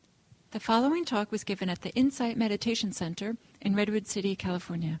The following talk was given at the Insight Meditation Center in Redwood City,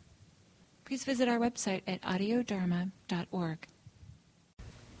 California. Please visit our website at audiodharma.org.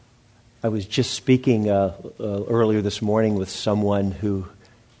 I was just speaking earlier this morning with someone who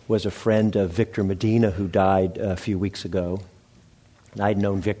was a friend of Victor Medina, who died a few weeks ago. And I'd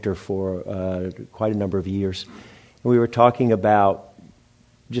known Victor for quite a number of years. And we were talking about,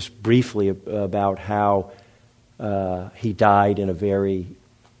 just briefly, about how he died in a very,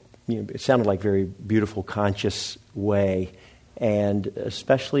 it sounded like very beautiful, conscious way, and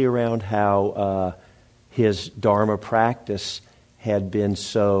especially around how his Dharma practice had been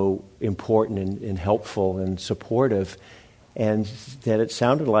so important and helpful and supportive, and that it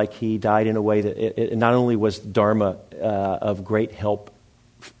sounded like he died in a way that it not only was Dharma of great help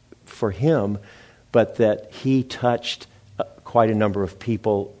for him, but that he touched quite a number of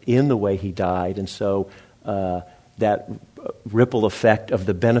people in the way he died, and so that ripple effect of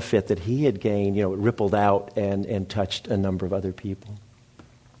the benefit that he had gained, it rippled out and touched a number of other people.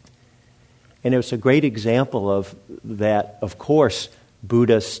 And it was a great example of that. Of course,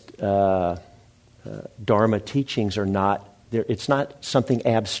 Buddhist Dharma teachings are not, it's not something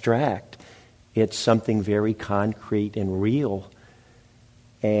abstract. It's something very concrete and real.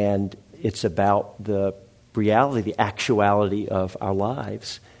 And it's about the reality, the actuality of our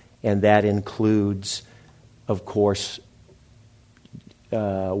lives. And that includes, of course,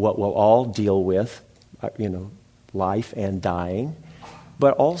 what we'll all deal with, life and dying.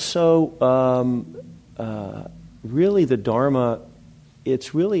 But also, really the Dharma,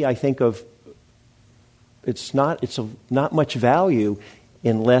 it's really, I think, it's of not much value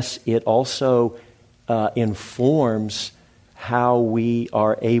unless it also informs how we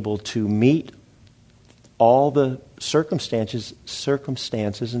are able to meet all the circumstances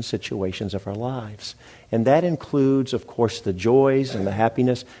and situations of our lives. And that includes, of course, the joys and the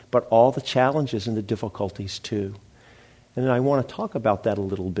happiness, but all the challenges and the difficulties too. And I want to talk about that a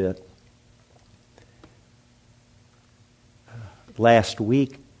little bit. Last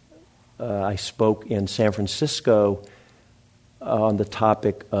week, I spoke in San Francisco on the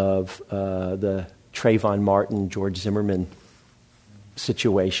topic of the Trayvon Martin, George Zimmerman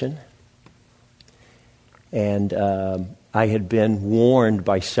situation. And I had been warned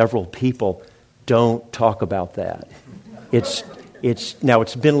by several people, don't talk about that. It's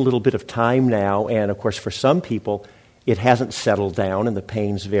been a little bit of time now, and of course for some people, it hasn't settled down and the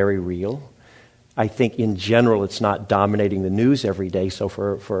pain's very real. I think in general it's not dominating the news every day, so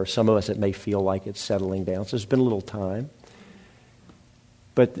for some of us it may feel like it's settling down. So there's been a little time.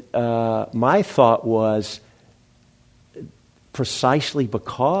 But my thought was, precisely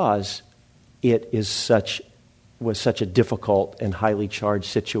because it was such a difficult and highly charged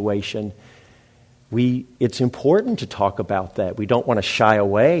situation, it's important to talk about that. We don't want to shy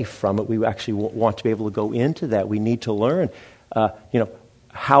away from it. We actually want to be able to go into that. We need to learn, how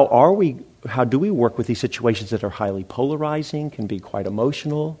do we work with these situations that are highly polarizing, can be quite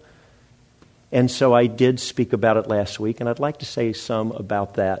emotional? And so I did speak about it last week, and I'd like to say some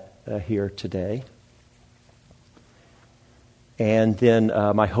about that here today. And then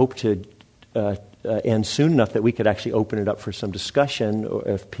I hope to end soon enough that we could actually open it up for some discussion, or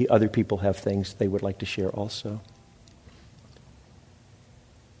if other people have things they would like to share also.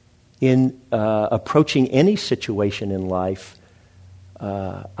 In approaching any situation in life,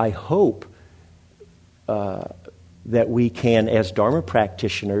 I hope that we can, as Dharma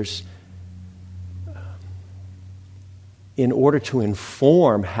practitioners, in order to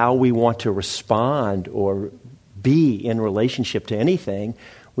inform how we want to respond or be in relationship to anything,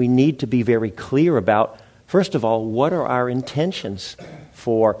 we need to be very clear about, first of all, what are our intentions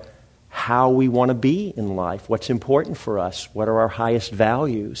for how we want to be in life, what's important for us, what are our highest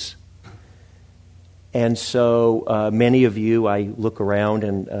values. And so many of you, I look around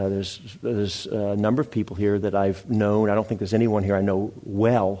and there's a number of people here that I've known. I don't think there's anyone here I know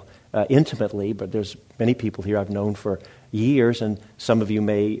well, intimately, but there's many people here I've known for years, and some of you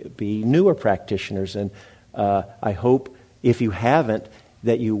may be newer practitioners. And I hope, if you haven't,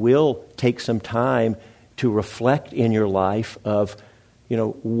 that you will take some time to reflect in your life of,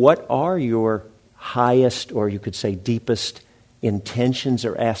 what are your highest, or you could say deepest, intentions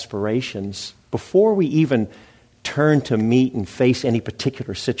or aspirations before we even turn to meet and face any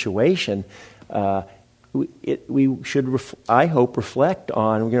particular situation. We should, I hope, reflect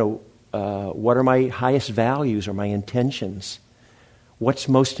on, what are my highest values or my intentions? What's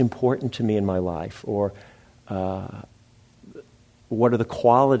most important to me in my life? Or what are the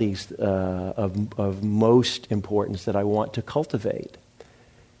qualities of most importance that I want to cultivate?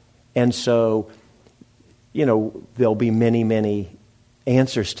 And so, there'll be many, many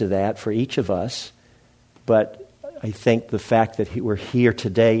answers to that for each of us, but I think the fact that we're here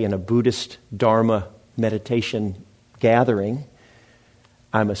today in a Buddhist Dharma meditation gathering,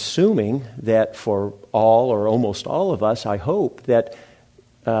 I'm assuming that for all or almost all of us, I hope that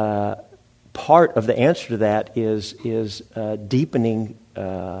part of the answer to that is deepening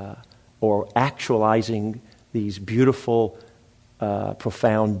or actualizing these beautiful,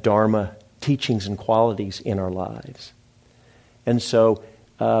 profound Dharma teachings and qualities in our lives. And so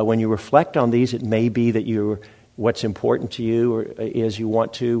when you reflect on these, it may be that what's important to you is you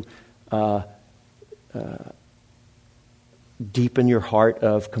want to deepen your heart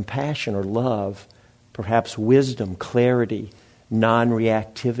of compassion or love, perhaps wisdom, clarity,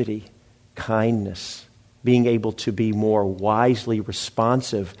 non-reactivity, kindness, being able to be more wisely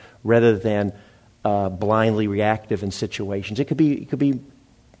responsive rather than blindly reactive in situations. It could be,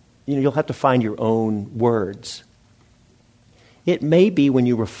 you'll have to find your own words. It may be when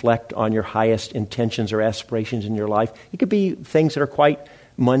you reflect on your highest intentions or aspirations in your life, it could be things that are quite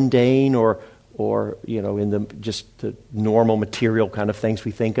mundane or in just the normal material kind of things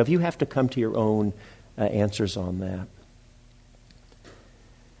we think of. You have to come to your own answers on that.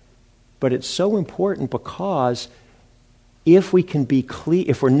 But it's so important because if we can be clear,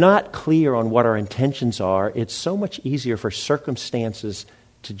 if we're not clear on what our intentions are, it's so much easier for circumstances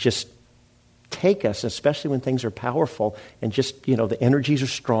to just take us, especially when things are powerful, and just, the energies are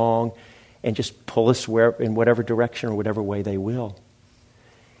strong, and just pull us in whatever direction or whatever way they will.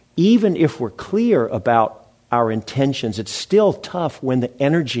 Even if we're clear about our intentions, it's still tough when the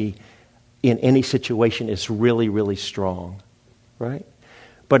energy in any situation is really, really strong, right?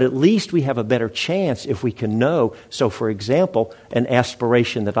 But at least we have a better chance if we can know. So, for example, an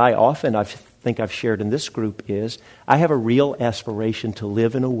aspiration that I think I've shared in this group is, I have a real aspiration to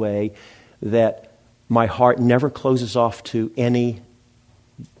live in a way that my heart never closes off to any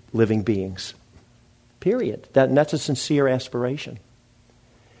living beings. Period. That's a sincere aspiration.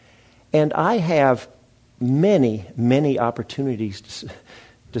 And I have many, many opportunities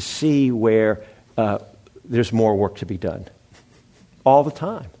to see where there's more work to be done. All the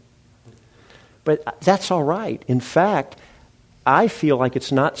time. But that's all right. In fact, I feel like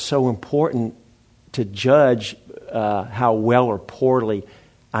it's not so important to judge how well or poorly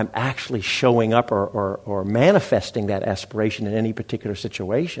I'm actually showing up or manifesting that aspiration in any particular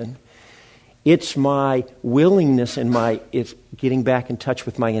situation. It's my willingness and it's getting back in touch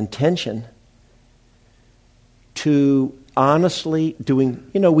with my intention to honestly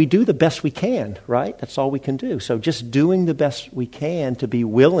we do the best we can, right? That's all we can do. So just doing the best we can to be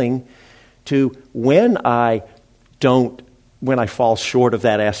willing to, when I fall short of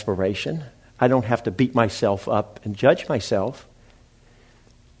that aspiration, I don't have to beat myself up and judge myself.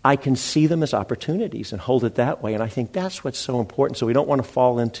 I can see them as opportunities and hold it that way. And I think that's what's so important. So we don't want to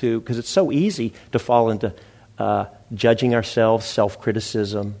fall into, because it's so easy to fall into judging ourselves,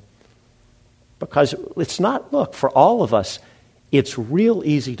 self-criticism. Because it's not, look, for all of us, it's real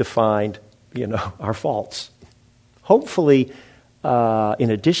easy to find, our faults. Hopefully, in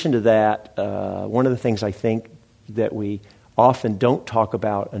addition to that, one of the things I think that we often don't talk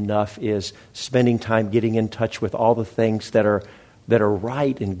about enough is spending time getting in touch with all the things that are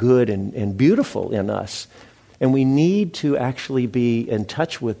right and good and beautiful in us. And we need to actually be in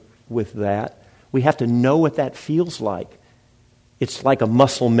touch with that. We have to know what that feels like. It's like a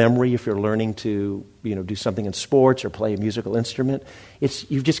muscle memory if you're learning to, do something in sports or play a musical instrument.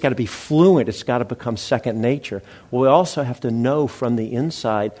 You've just got to be fluent. It's got to become second nature. Well, we also have to know from the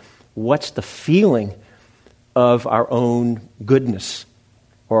inside what's the feeling of our own goodness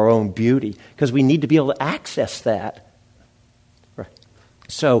or our own beauty, because we need to be able to access that. Right.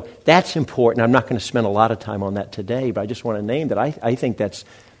 So that's important. I'm not going to spend a lot of time on that today, but I just want to name that. I think that's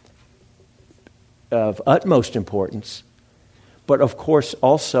of utmost importance. But of course,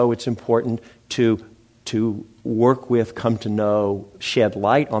 also it's important to work with, come to know, shed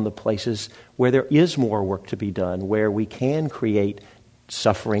light on the places where there is more work to be done, where we can create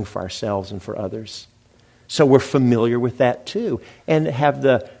suffering for ourselves and for others. So we're familiar with that too, and have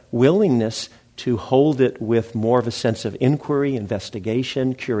the willingness to hold it with more of a sense of inquiry,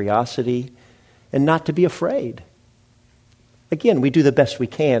 investigation, curiosity, and not to be afraid. Again, we do the best we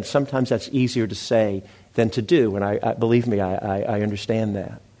can. Sometimes that's easier to say than to do, and I believe me, I understand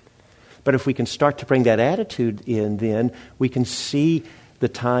that. But if we can start to bring that attitude in, then we can see the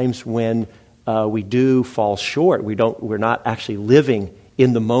times when we do fall short. We're not actually living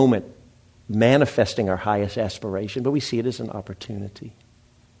in the moment, manifesting our highest aspiration, but we see it as an opportunity.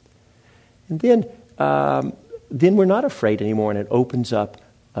 And then we're not afraid anymore, and it opens up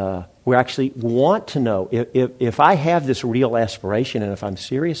We actually want to know. If I have this real aspiration and if I'm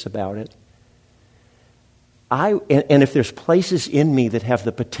serious about it, and if there's places in me that have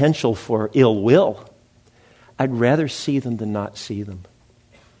the potential for ill will, I'd rather see them than not see them.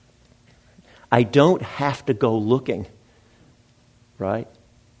 I don't have to go looking, right?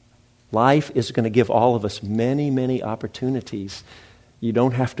 Life is going to give all of us many, many opportunities. You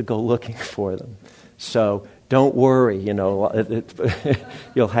don't have to go looking for them. So don't worry,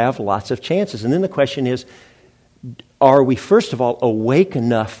 you'll have lots of chances. And then the question is, are we, first of all, awake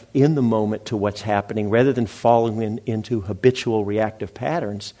enough in the moment to what's happening rather than falling into habitual reactive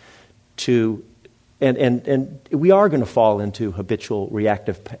patterns and we are going to fall into habitual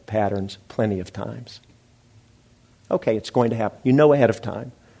reactive patterns plenty of times. Okay, it's going to happen. You know ahead of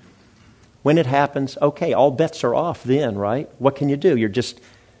time. When it happens, okay, all bets are off then, right? What can you do? You're just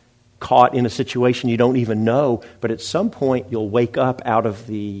caught in a situation you don't even know, but at some point you'll wake up out of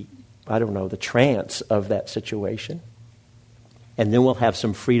the trance of that situation. And then we'll have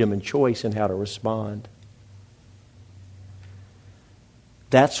some freedom and choice in how to respond.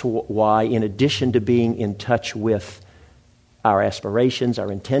 That's why, in addition to being in touch with our aspirations, our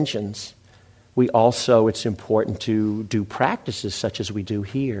intentions, it's important to do practices such as we do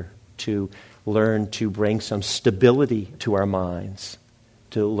here, to learn to bring some stability to our minds,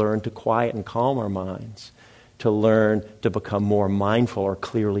 to learn to quiet and calm our minds, to learn to become more mindful or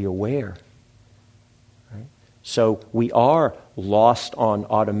clearly aware. Right? So we are lost on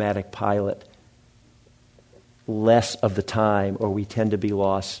automatic pilot less of the time, or we tend to be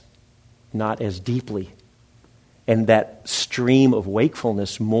lost not as deeply. And that stream of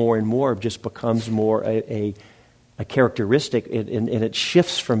wakefulness more and more just becomes more a characteristic, and it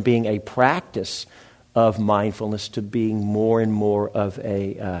shifts from being a practice of mindfulness to being more and more of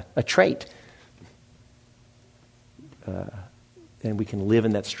a trait. And we can live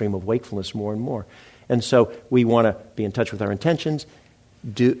in that stream of wakefulness more and more. And so we want to be in touch with our intentions,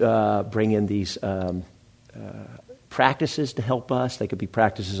 bring in these practices to help us. They could be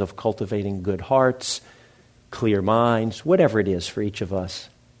practices of cultivating good hearts, clear minds, whatever it is for each of us.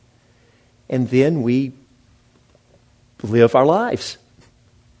 And then we live our lives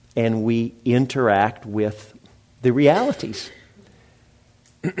and we interact with the realities.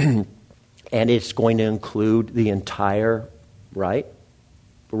 And it's going to include the entire,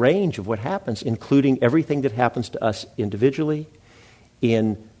 range of what happens, including everything that happens to us individually,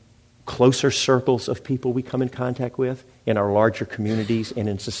 in closer circles of people we come in contact with, in our larger communities, and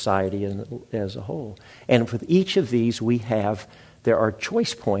in society as a whole. And with each of these, there are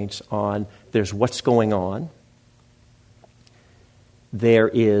choice points there's what's going on. There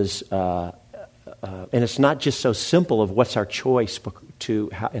is, and it's not just so simple of what's our choice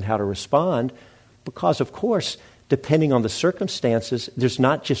and how to respond, because, of course, depending on the circumstances, there's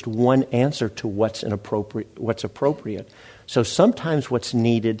not just one answer to what's appropriate. So sometimes what's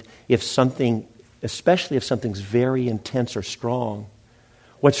needed, especially if something's very intense or strong,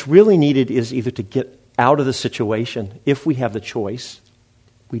 what's really needed is either to get out of the situation, if we have the choice.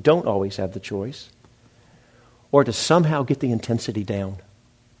 We don't always have the choice. Or to somehow get the intensity down.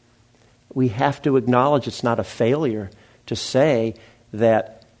 We have to acknowledge it's not a failure to say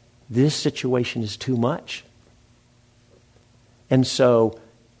that this situation is too much. And so,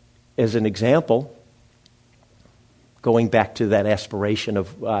 as an example, going back to that aspiration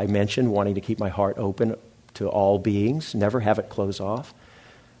I mentioned, wanting to keep my heart open to all beings, never have it close off.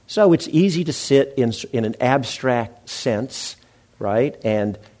 So it's easy to sit in an abstract sense, right,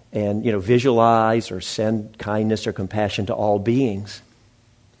 and visualize or send kindness or compassion to all beings.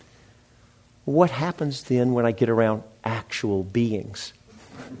 What happens then when I get around actual beings?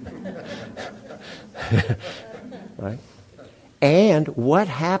 Right? And what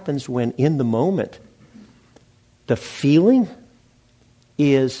happens when in the moment the feeling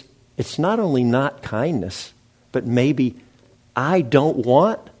is, it's not only not kindness, but maybe I don't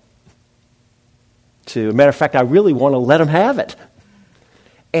want to. As a matter of fact, I really want to let them have it.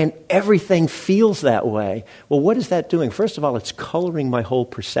 And everything feels that way. Well, what is that doing? First of all, it's coloring my whole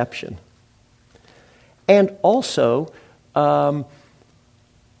perception. And also,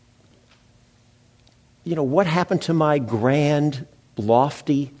 what happened to my grand,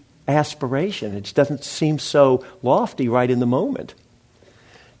 lofty aspiration? It doesn't seem so lofty right in the moment.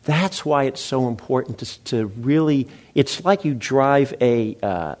 That's why it's so important to really, it's like you drive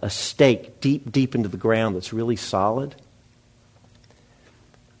a stake deep into the ground that's really solid.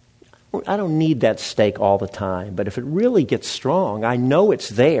 I don't need that stake all the time, but if it really gets strong, I know it's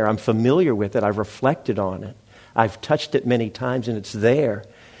there. I'm familiar with it. I've reflected on it. I've touched it many times, and it's there.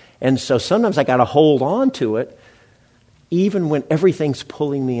 And so sometimes I got to hold on to it even when everything's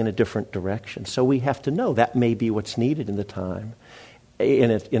pulling me in a different direction. So we have to know that may be what's needed in the time,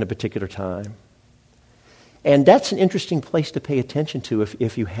 in a particular time. And that's an interesting place to pay attention to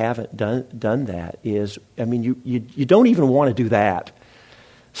if you haven't done that. You don't even want to do that.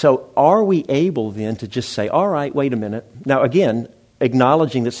 So are we able then to just say, all right, wait a minute. Now again,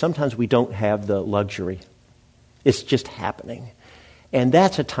 acknowledging that sometimes we don't have the luxury. It's just happening. And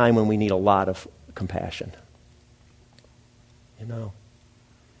that's a time when we need a lot of compassion.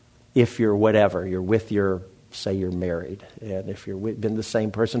 If you're whatever, you're with say you're married, and if you've been the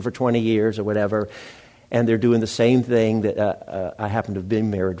same person for 20 years or whatever, and they're doing the same thing that I happen to have been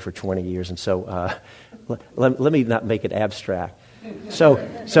married for 20 years, and so let me not make it abstract. So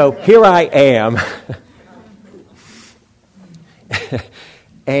here I am,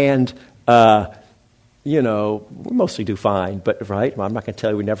 and we mostly do fine, but right, I'm not going to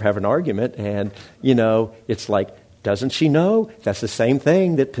tell you we never have an argument, and it's like, doesn't she know? That's the same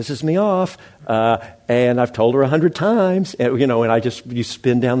thing that pisses me off, and I've told her 100 times, and you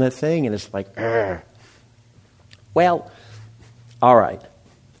spin down that thing, and it's like, Argh. Well, all right.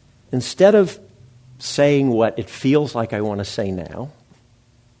 Instead of saying what it feels like I want to say now,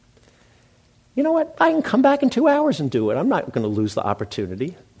 you know what? I can come back in 2 hours and do it. I'm not going to lose the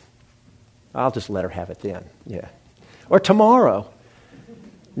opportunity. I'll just let her have it then. Yeah. Or tomorrow.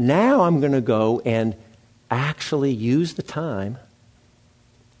 Now I'm going to go and actually use the time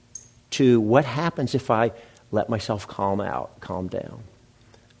to what happens if I let myself calm down.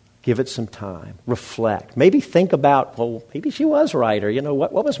 Give it some time. Reflect. Maybe think about, well, maybe she was right, or,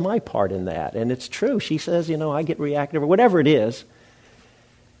 what was my part in that? And it's true. She says, I get reactive, or whatever it is.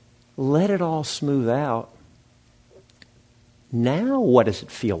 Let it all smooth out. Now what does it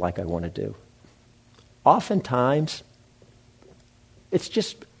feel like I want to do? Oftentimes, it's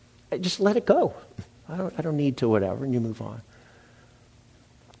just let it go. I don't need to whatever, and you move on.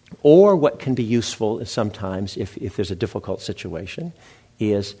 Or what can be useful is sometimes, if there's a difficult situation,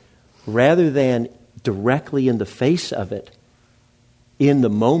 is rather than directly in the face of it, in the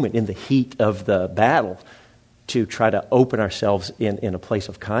moment, in the heat of the battle, to try to open ourselves in a place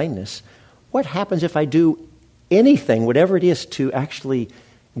of kindness, what happens if I do anything, whatever it is, to actually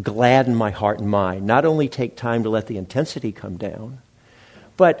gladden my heart and mind? Not only take time to let the intensity come down,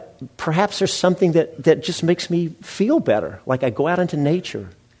 but perhaps there's something that just makes me feel better. Like I go out into nature,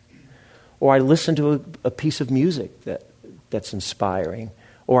 or I listen to a piece of music that's inspiring,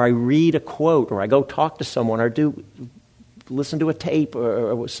 or I read a quote, or I go talk to someone, or listen to a tape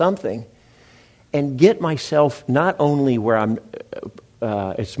or something, and get myself not only where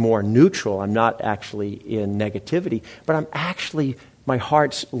it's more neutral, I'm not actually in negativity, but I'm actually, my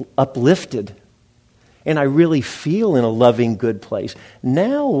heart's uplifted. And I really feel in a loving, good place.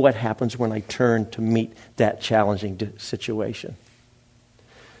 Now what happens when I turn to meet that challenging situation?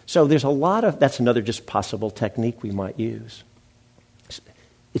 So there's that's another just possible technique we might use.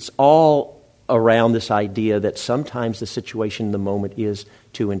 It's all around this idea that sometimes the situation in the moment is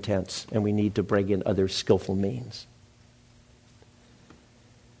too intense, and we need to bring in other skillful means.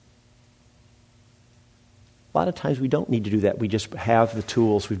 A lot of times we don't need to do that. We just have the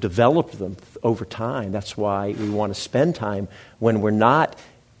tools. We've developed them over time. That's why we want to spend time when we're not,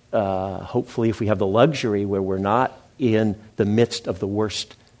 hopefully if we have the luxury where we're not in the midst of the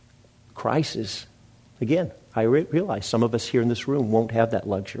worst crisis. Again, I realize some of us here in this room won't have that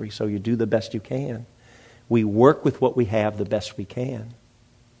luxury, so you do the best you can. We work with what we have the best we can.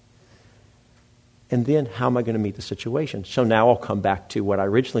 And then how am I going to meet the situation? So now I'll come back to what I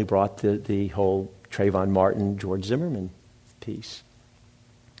originally brought, the whole Trayvon Martin, George Zimmerman piece.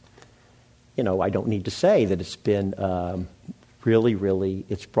 I don't need to say that it's been really,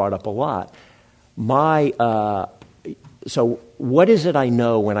 it's brought up a lot. So what is it I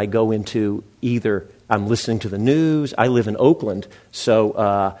know when I go into either I'm listening to the news, I live in Oakland,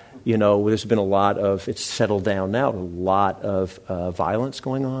 so, there's been a lot of, it's settled down now, a lot of violence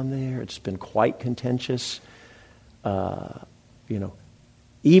going on there. It's been quite contentious.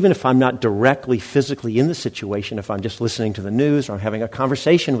 Even if I'm not directly physically in the situation, if I'm just listening to the news or I'm having a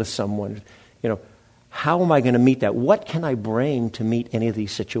conversation with someone, how am I going to meet that? What can I bring to meet any of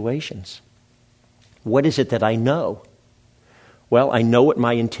these situations? What is it that I know? Well, I know what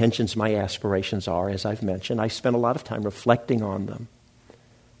my intentions, my aspirations are, as I've mentioned. I spend a lot of time reflecting on them.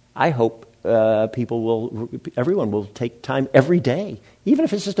 I hope everyone will take time every day, even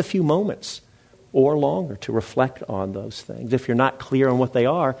if it's just a few moments or longer, to reflect on those things. If you're not clear on what they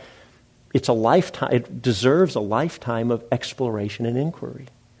are, it's a lifetime. It deserves a lifetime of exploration and inquiry.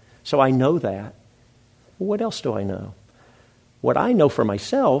 So I know that. What else do I know? What I know for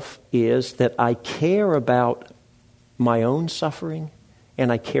myself is that I care about my own suffering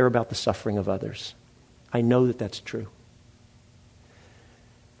and I care about the suffering of others. I know that that's true.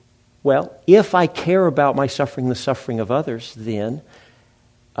 Well, if I care about my suffering, the suffering of others, then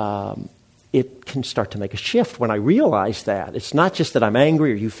it can start to make a shift when I realize that. It's not just that I'm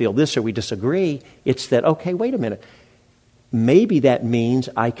angry or you feel this or we disagree. It's that, okay, wait a minute. Maybe that means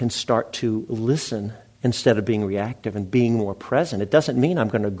I can start to listen instead of being reactive and being more present. It doesn't mean I'm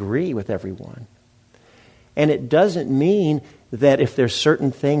going to agree with everyone. And it doesn't mean that if there's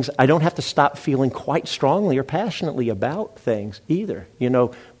certain things, I don't have to stop feeling quite strongly or passionately about things either.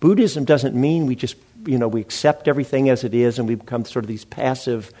 Buddhism doesn't mean we just, we accept everything as it is and we become sort of these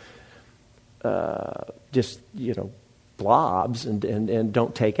passive, blobs and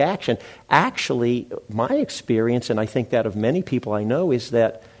don't take action. Actually, my experience, and I think that of many people I know, is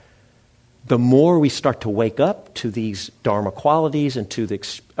that the more we start to wake up to these Dharma qualities and to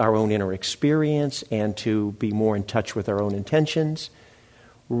our own inner experience and to be more in touch with our own intentions,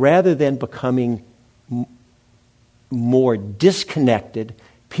 rather than becoming more disconnected,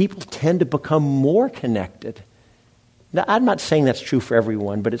 people tend to become more connected. Now, I'm not saying that's true for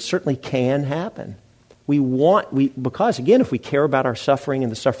everyone, but it certainly can happen. Because again, if we care about our suffering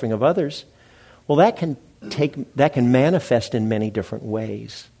and the suffering of others, well, that can manifest in many different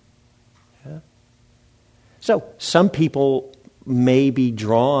ways. Yeah? So some people may be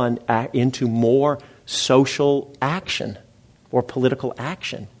drawn into more social action or political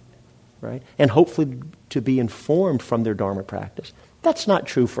action, right? And hopefully to be informed from their Dharma practice. That's not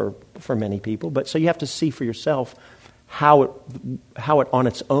true for many people, but so you have to see for yourself how it on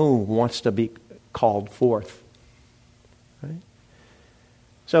its own wants to be called forth. Right?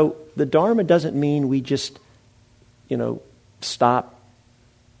 So the Dharma doesn't mean we just, stop.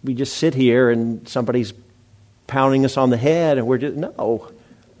 We just sit here and somebody's pounding us on the head and we're just, no.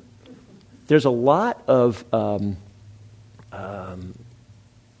 There's a lot of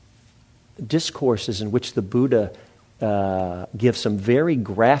discourses in which the Buddha gives some very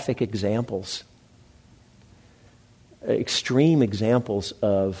graphic examples, extreme examples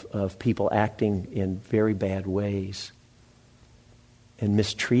of people acting in very bad ways and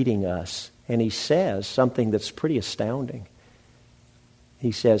mistreating us. And he says something that's pretty astounding.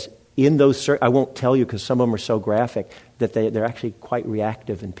 He says, in those, I won't tell you because some of them are so graphic, that they're actually quite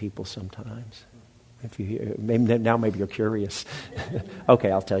reactive in people sometimes. If you hear, maybe you're curious. Okay,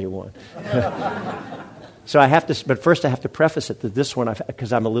 I'll tell you one. So but first I have to preface it that this one,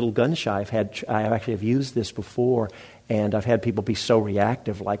 because I'm a little gun shy, I actually have used this before, and I've had people be so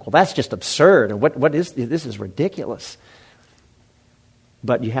reactive, like, well, that's just absurd, and what is this is ridiculous.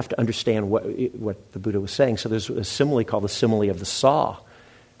 But you have to understand what the Buddha was saying. So there's a simile called the simile of the saw.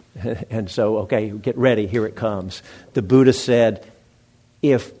 And so, okay, get ready, here it comes. The Buddha said,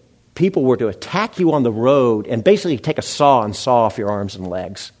 if people were to attack you on the road and basically take a saw and saw off your arms and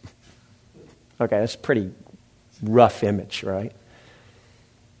legs. Okay, that's a pretty rough image, right?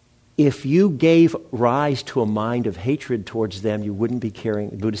 If you gave rise to a mind of hatred towards them, the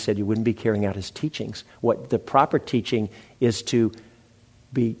Buddha said you wouldn't be carrying out his teachings. What the proper teaching is to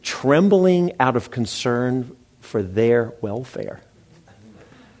be trembling out of concern for their welfare.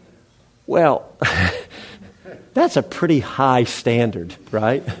 Well, that's a pretty high standard,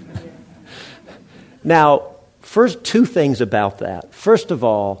 right? Now, first, two things about that. First of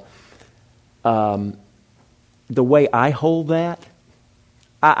all, the way I hold that,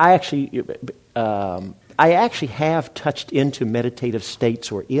 I actually have touched into meditative states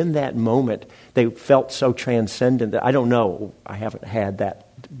where in that moment they felt so transcendent that I don't know, I haven't had that,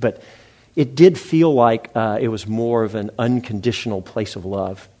 but it did feel like it was more of an unconditional place of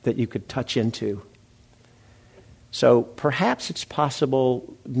love that you could touch into. So perhaps it's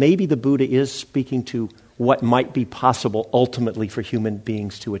possible, maybe the Buddha is speaking to what might be possible ultimately for human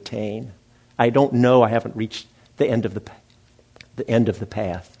beings to attain. I don't know, I haven't reached the end of the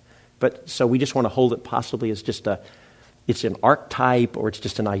path. But so we just want to hold it possibly as just it's an archetype, or it's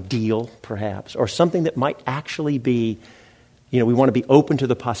just an ideal perhaps, or something that might actually be, we want to be open to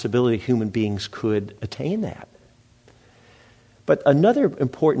the possibility human beings could attain that. But another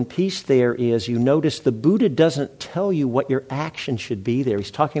important piece there is, you notice the Buddha doesn't tell you what your action should be there.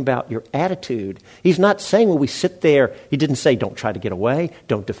 He's talking about your attitude. He's not saying when we sit there, he didn't say don't try to get away,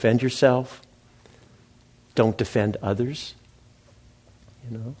 don't defend yourself, don't defend others.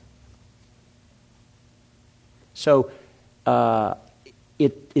 So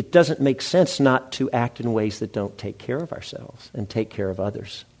it doesn't make sense not to act in ways that don't take care of ourselves and take care of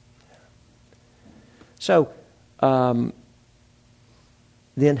others. So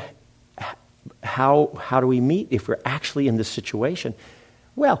then how do we meet if we're actually in this situation?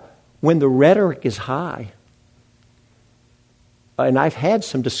 Well, when the rhetoric is high, and I've had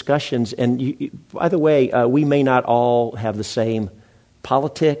some discussions, and by the way, we may not all have the same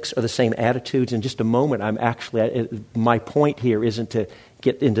politics or the same attitudes. In just a moment, my point here isn't to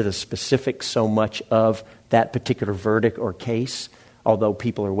get into the specifics so much of that particular verdict or case, although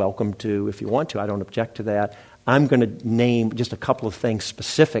people are welcome to, if you want to. I don't object to that. I'm going to name just a couple of things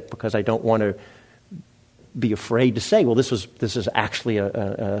specific because I don't want to be afraid to say, well, this is actually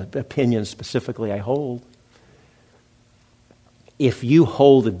an opinion specifically I hold. If you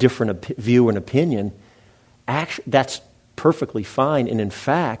hold a different view and opinion, that's perfectly fine. And in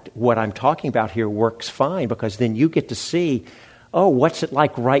fact, what I'm talking about here works fine because then you get to see, oh, what's it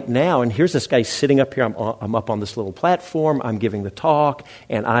like right now? And here's this guy sitting up here. I'm up on this little platform. I'm giving the talk,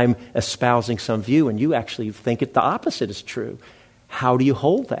 and I'm espousing some view, and you actually think the opposite is true. How do you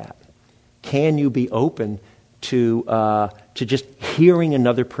hold that? Can you be open to just hearing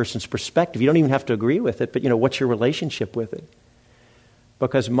another person's perspective? You don't even have to agree with it, but what's your relationship with it?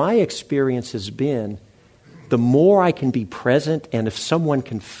 Because my experience has been, the more I can be present, and if someone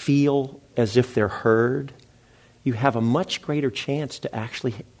can feel as if they're heard, you have a much greater chance to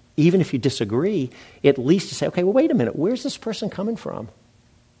actually, even if you disagree, at least to say, okay, well, wait a minute, where's this person coming from?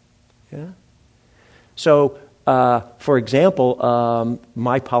 Yeah. So, for example,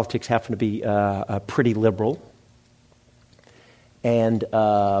 my politics happen to be pretty liberal, and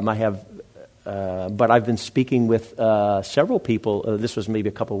but I've been speaking with several people. This was maybe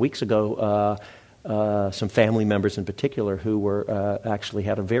a couple of weeks ago. Some family members in particular who were actually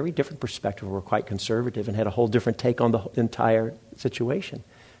had a very different perspective, were quite conservative, and had a whole different take on the entire situation.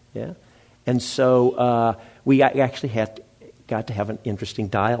 Yeah, and so we actually got to have an interesting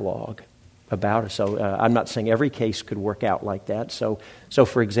dialogue about it. So I'm not saying every case could work out like that. So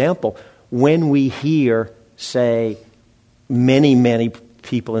for example, when we hear, say, many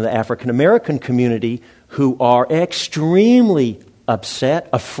people in the African American community who are extremely upset,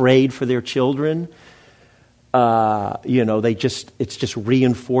 afraid for their children, it's just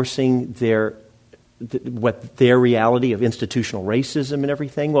reinforcing their reality of institutional racism and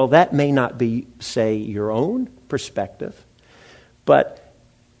everything. Well, that may not be, say, your own perspective, but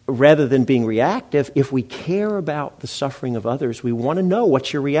rather than being reactive, if we care about the suffering of others, we want to know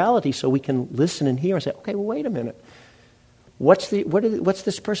what's your reality so we can listen and hear and say, okay, well, wait a minute. What's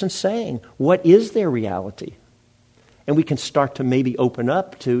this person saying? What is their reality? And we can start to maybe open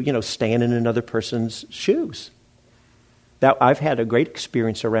up to, stand in another person's shoes. Now, I've had a great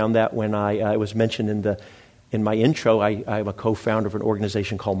experience around that when I was mentioned in my intro. I'm a co-founder of an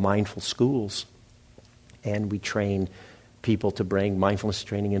organization called Mindful Schools, and we train people to bring mindfulness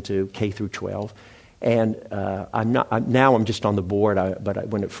training into K through 12. And I'm just on the board. But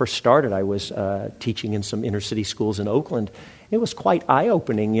when it first started, I was teaching in some inner city schools in Oakland. It was quite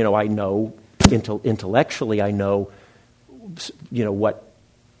eye-opening. I know intellectually, I know what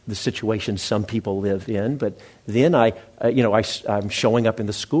the situation some people live in. But then I'm showing up in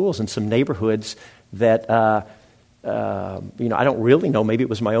the schools in some neighborhoods that I don't really know. Maybe it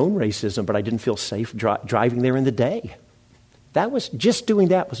was my own racism, but I didn't feel safe driving there in the day. Just doing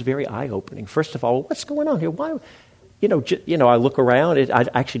that was very eye-opening. First of all, what's going on here? Why? I look around. I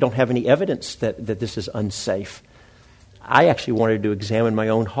actually don't have any evidence that this is unsafe. I actually wanted to examine my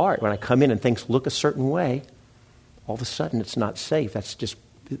own heart. When I come in and things look a certain way, all of a sudden it's not safe. That's just,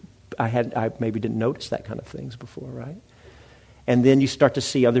 I maybe didn't notice that kind of things before, right? And then you start to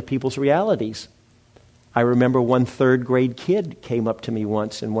see other people's realities. I remember one third grade kid came up to me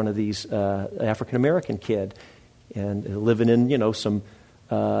once, and one of these African-American kid, and living in, some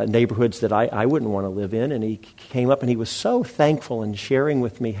neighborhoods that I wouldn't want to live in. And he came up and he was so thankful and sharing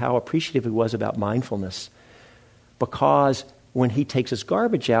with me how appreciative he was about mindfulness. Because when he takes his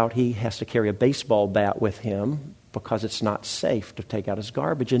garbage out, he has to carry a baseball bat with him because it's not safe to take out his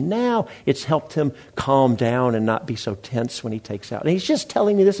garbage. And now it's helped him calm down and not be so tense when he takes out. And he's just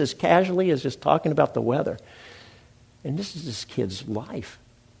telling me this as casually as just talking about the weather. And this is this kid's life.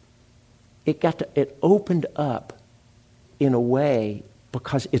 It opened up in a way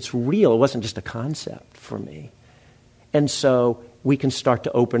because it's real. It wasn't just a concept for me. And so we can start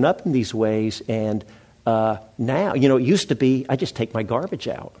to open up in these ways. And now, it used to be I just take my garbage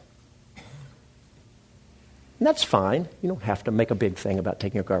out. And that's fine. You don't have to make a big thing about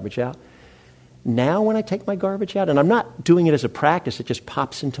taking your garbage out. Now when I take my garbage out, and I'm not doing it as a practice, it just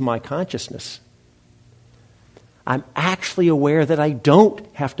pops into my consciousness. I'm actually aware that I don't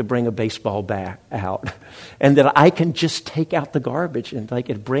have to bring a baseball bat out and that I can just take out the garbage. And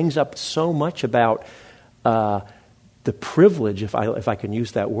it brings up so much about the privilege, if I can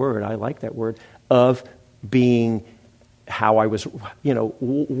use that word, I like that word, of how I was,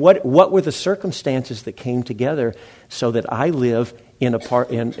 what were the circumstances that came together so that I live in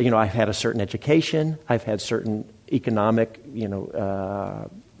I've had a certain education, I've had certain economic,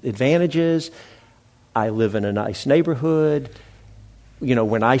 advantages, I live in a nice neighborhood.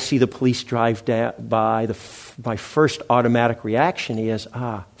 When I see the police drive by, my first automatic reaction is,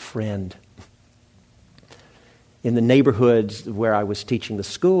 friend. In the neighborhoods where I was teaching the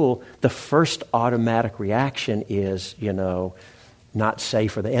school, the first automatic reaction is, not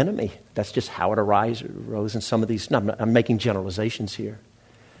safe for the enemy. That's just how it arose in some of these. No, I'm making generalizations here.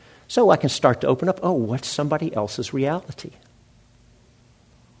 So I can start to open up, what's somebody else's reality?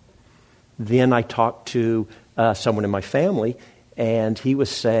 Then I talked to someone in my family, and he was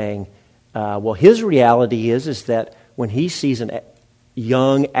saying, his reality is that when he sees an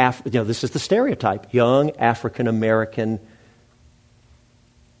young, this is the stereotype, young African-American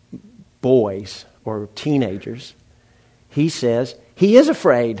boys or teenagers, he says he is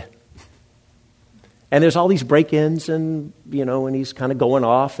afraid. And there's all these break-ins and, and he's kind of going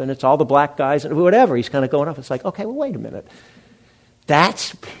off, and it's all the black guys and whatever. He's kind of going off. It's like, okay, well, wait a minute.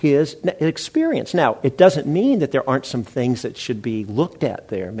 That's his experience. Now, it doesn't mean that there aren't some things that should be looked at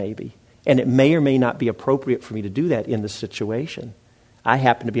there, maybe. And it may or may not be appropriate for me to do that in this situation. I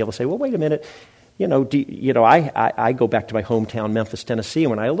happen to be able to say, well, wait a minute. I go back to my hometown, Memphis, Tennessee, and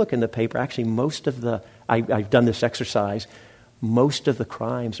when I look in the paper, actually I've done this exercise, most of the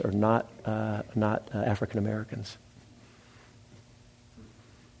crimes are not African Americans.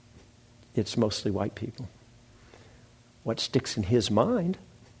 It's mostly white people. What sticks in his mind,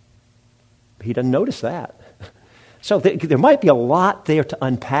 he doesn't notice that. So there might be a lot there to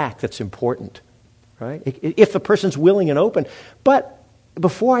unpack that's important, right? If the person's willing and open. But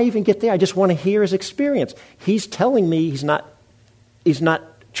before I even get there, I just want to hear his experience. He's telling me he's not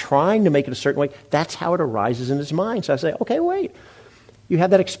trying to make it a certain way. That's how it arises in his mind. So I say, okay, wait. You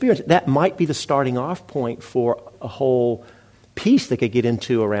have that experience. That might be the starting off point for a whole piece that could get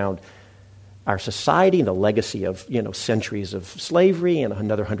into around our society and the legacy of, centuries of slavery and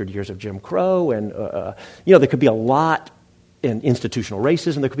another 100 years of Jim Crow. And, there could be a lot in institutional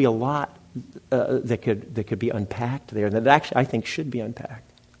racism. There could be a lot that could be unpacked there, and that actually I think should be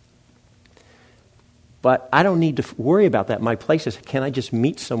unpacked. But I don't need to worry about that. My place is, can I just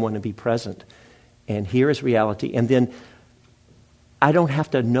meet someone and be present and hear his reality? And then I don't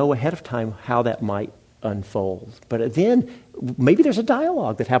have to know ahead of time how that might unfold. But then maybe there's a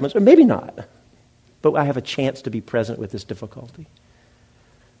dialogue that happens, or maybe not. But I have a chance to be present with this difficulty.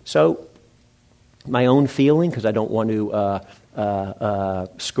 So my own feeling, because I don't want to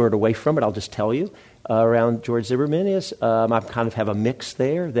skirt away from it, I'll just tell you, around George Zimmerman is I kind of have a mix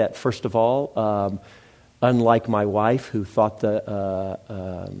there that, first of all, unlike my wife, who thought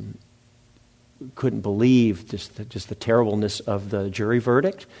couldn't believe just the terribleness of the jury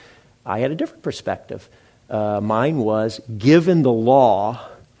verdict, I had a different perspective. Mine was, given the law,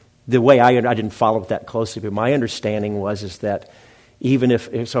 the way I didn't follow it that closely, but my understanding is that even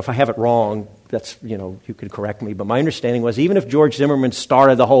if I have it wrong, that's, you could correct me, but my understanding was even if George Zimmerman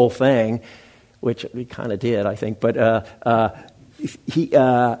started the whole thing, which he kind of did, I think, but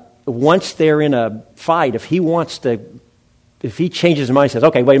once they're in a fight, if he changes his mind and says,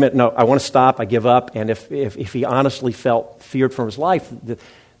 okay, wait a minute, no, I want to stop, I give up, and if he honestly feared for his life,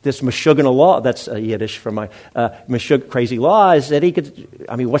 this Meshuggah law, that's Yiddish for my Meshuggah crazy law, is that he could,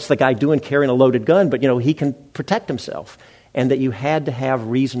 what's the guy doing carrying a loaded gun? But, he can protect himself. And that you had to have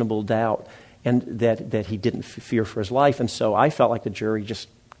reasonable doubt and that he didn't fear for his life. And so I felt like the jury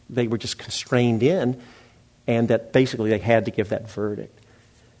they were just constrained in, and that basically they had to give that verdict.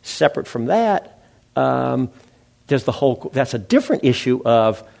 Separate from that, there's that's a different issue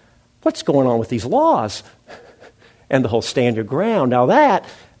of what's going on with these laws and the whole stand your ground. Now that,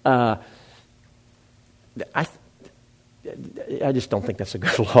 I just don't think that's a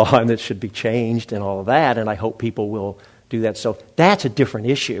good law, and it should be changed and all of that, and I hope people will do that. So that's a different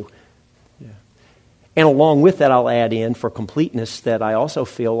issue. Yeah. And along with that, I'll add in, for completeness, that I also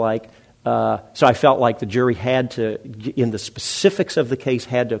feel like, so I felt like the jury had to, in the specifics of the case,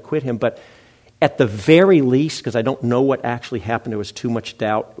 had to acquit him, but at the very least, because I don't know what actually happened, there was too much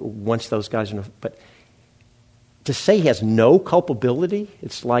doubt once those guys, but to say he has no culpability,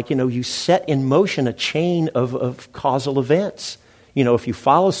 it's like, you set in motion a chain of causal events. If you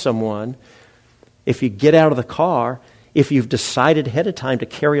follow someone, if you get out of the car, if you've decided ahead of time to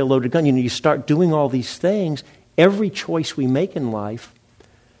carry a loaded gun, you start doing all these things, every choice we make in life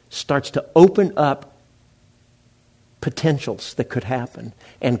starts to open up potentials that could happen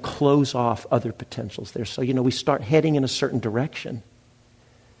and close off other potentials there. So, we start heading in a certain direction,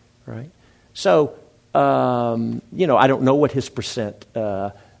 right? So I don't know what his percent,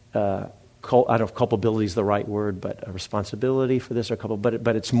 I don't know if culpability is the right word, but a responsibility for this or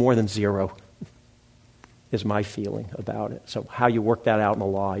but it's more than zero, is my feeling about it. So how you work that out in the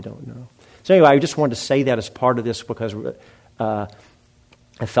law, I don't know. So anyway, I just wanted to say that as part of this because I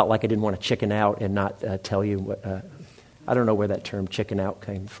felt like I didn't want to chicken out and not tell you what, I don't know where that term chicken out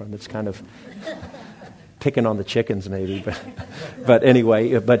came from. It's kind of picking on the chickens maybe, but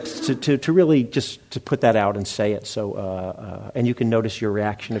anyway, but to really just to put that out and say it. So, and you can notice your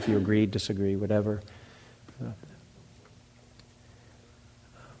reaction if you agree, disagree, whatever.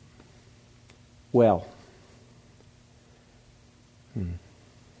 Well.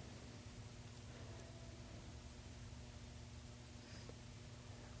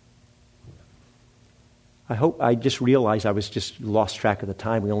 I just realized I was just lost track of the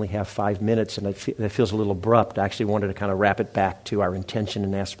time. We only have 5 minutes, and that feels a little abrupt. I actually wanted to kind of wrap it back to our intention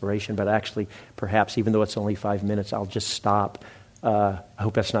and aspiration, but actually, perhaps, even though it's only 5 minutes, I'll just stop. I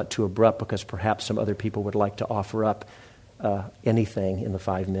hope that's not too abrupt, because perhaps some other people would like to offer up anything in the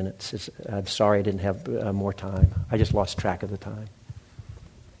 5 minutes. I'm sorry I didn't have more time. I just lost track of the time.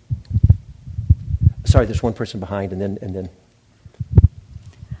 Sorry, there's one person behind, and then.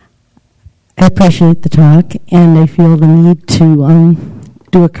 I appreciate the talk, and I feel the need to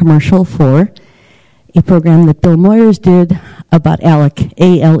do a commercial for a program that Bill Moyers did about ALEC,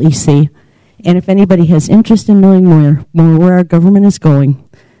 A-L-E-C. And if anybody has interest in knowing more where our government is going,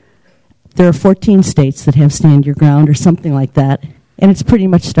 there are 14 states that have Stand Your Ground or something like that, and it's pretty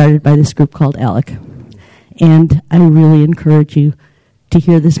much started by this group called ALEC. And I really encourage you to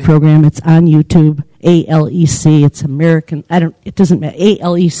hear this program. It's on YouTube, A-L-E-C. It's American. It doesn't matter.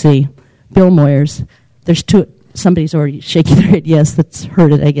 A-L-E-C. Bill Moyers. There's two. Somebody's already shaking their head. Yes, that's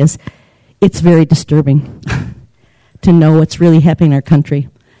heard it, I guess. It's very disturbing to know what's really happening in our country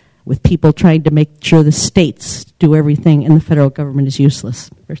with people trying to make sure the states do everything and the federal government is useless.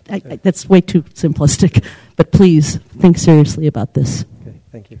 That's way too simplistic, but please think seriously about this. Okay,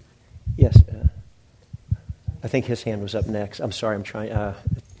 thank you. Yes, I think his hand was up next. I'm sorry, I'm trying to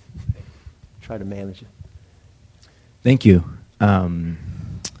manage it. Thank you.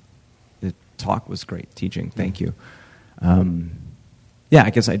 The talk was great teaching. Thank you. I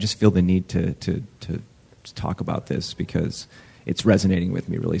guess I just feel the need to talk about this because it's resonating with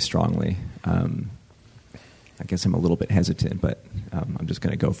me really strongly. I guess I'm a little bit hesitant, but I'm just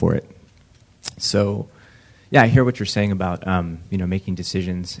going to go for it. So, I hear what you're saying about making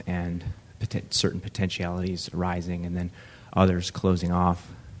decisions and certain potentialities arising, and then others closing off,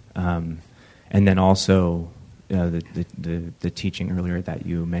 and then also the teaching earlier that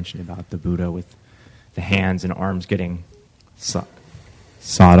you mentioned about the Buddha with the hands and arms getting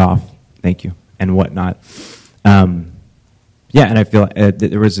sawed off. Thank you, and whatnot. And I feel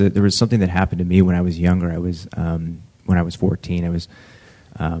there was something that happened to me when I was younger. I was when I was 14. I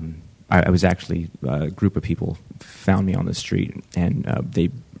was actually a group of people found me on the street, and they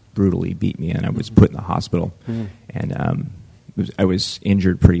brutally beat me, and I was put in the hospital, and I was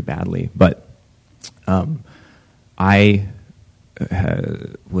injured pretty badly. But I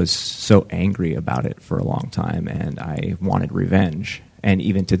was so angry about it for a long time, and I wanted revenge. And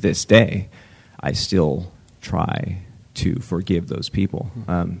even to this day, I still try to forgive those people.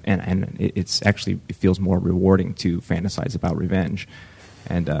 And it's actually, it feels more rewarding to fantasize about revenge.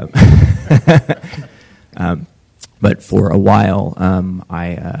 And but for a while,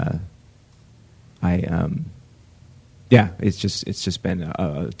 it's just been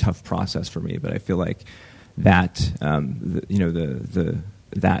a tough process for me. But I feel like that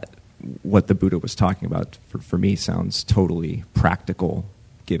that what the Buddha was talking about for me sounds totally practical,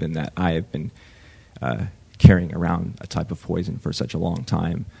 given that I have been carrying around a type of poison for such a long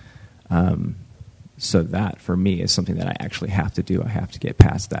time. So that, for me, is something that I actually have to do. I have to get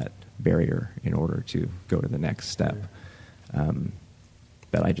past that barrier in order to go to the next step.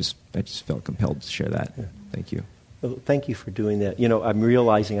 But I just felt compelled to share that. Yeah. Thank you. Well, thank you for doing that. I'm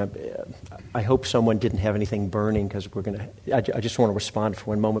realizing I hope someone didn't have anything burning, because I just want to respond for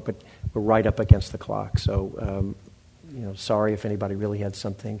one moment, but we're right up against the clock. So, sorry if anybody really had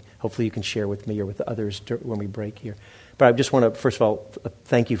something. Hopefully you can share with me or with others when we break here. But I just want to, first of all,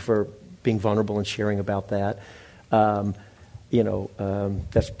 thank you for being vulnerable and sharing about that.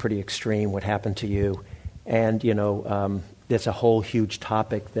 That's pretty extreme, what happened to you. And, it's a whole huge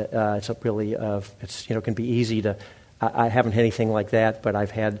topic that it's really, can be easy to, I haven't had anything like that, but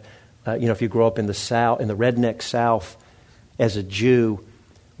I've had, if you grow up in the South, in the redneck South as a Jew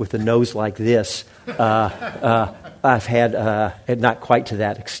with a nose like this, I've had, not quite to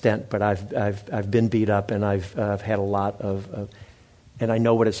that extent, but I've been beat up, and I've had a lot of and I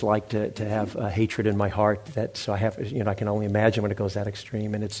know what it's like to have hatred in my heart. So I have, I can only imagine when it goes that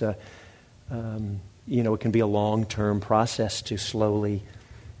extreme. And it's it can be a long-term process to slowly,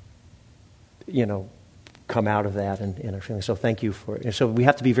 come out of that and inner feeling. So thank you for. And so we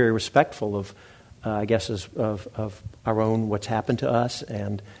have to be very respectful of, I guess, of our own what's happened to us,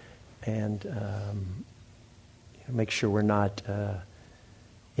 and make sure we're not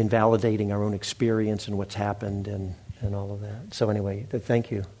invalidating our own experience and what's happened and all of that. So anyway,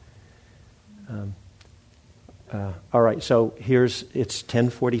 thank you. All right, so it's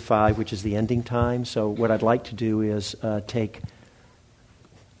 10:45, which is the ending time. So what I'd like to do is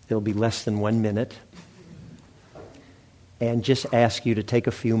it'll be less than 1 minute, and just ask you to take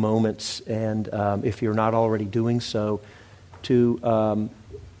a few moments, and if you're not already doing so, to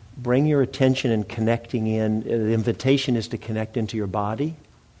bring your attention and connecting in. The invitation is to connect into your body,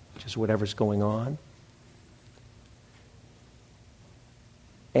 just whatever's going on.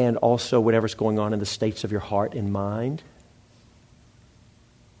 And also whatever's going on in the states of your heart and mind.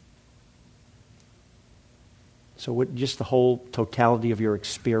 So just the whole totality of your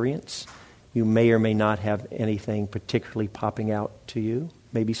experience. You may or may not have anything particularly popping out to you.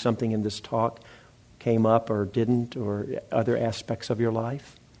 Maybe something in this talk came up or didn't, or other aspects of your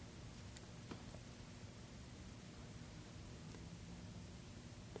life.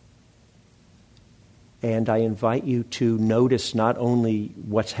 And I invite you to notice not only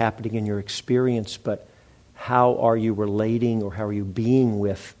what's happening in your experience, but how are you relating or how are you being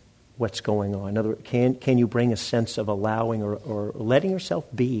with what's going on. In other words, can you bring a sense of allowing or letting yourself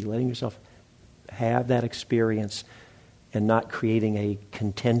be, letting yourself have that experience and not creating a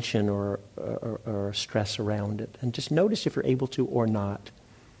contention or stress around it. And just notice if you're able to or not.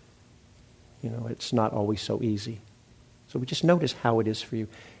 It's not always so easy. So we just notice how it is for you.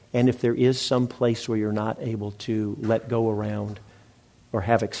 And if there is some place where you're not able to let go around or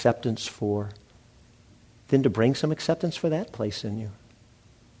have acceptance for, then to bring some acceptance for that place in you.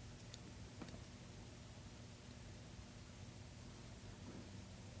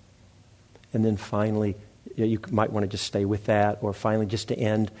 And then finally, you might want to just stay with that, or finally just to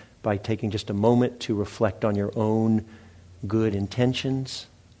end by taking just a moment to reflect on your own good intentions.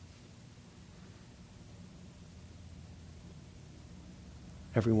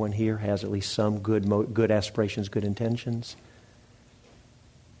 Everyone here has at least some good aspirations, good intentions.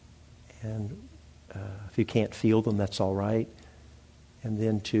 And if you can't feel them, that's all right. And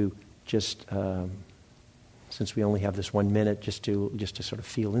then to just, since we only have this 1 minute, just to sort of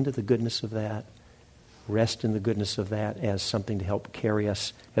feel into the goodness of that, rest in the goodness of that as something to help carry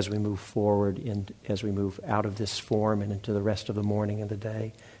us as we move forward and as we move out of this form and into the rest of the morning and the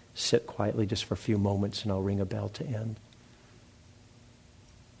day. Sit quietly just for a few moments, and I'll ring a bell to end.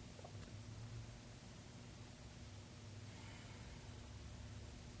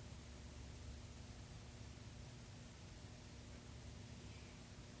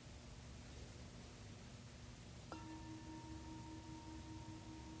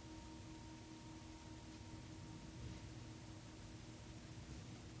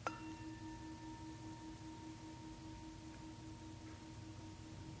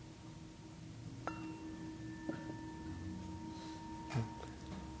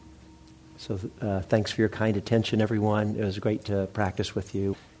 So thanks for your kind attention, everyone. It was great to practice with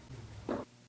you.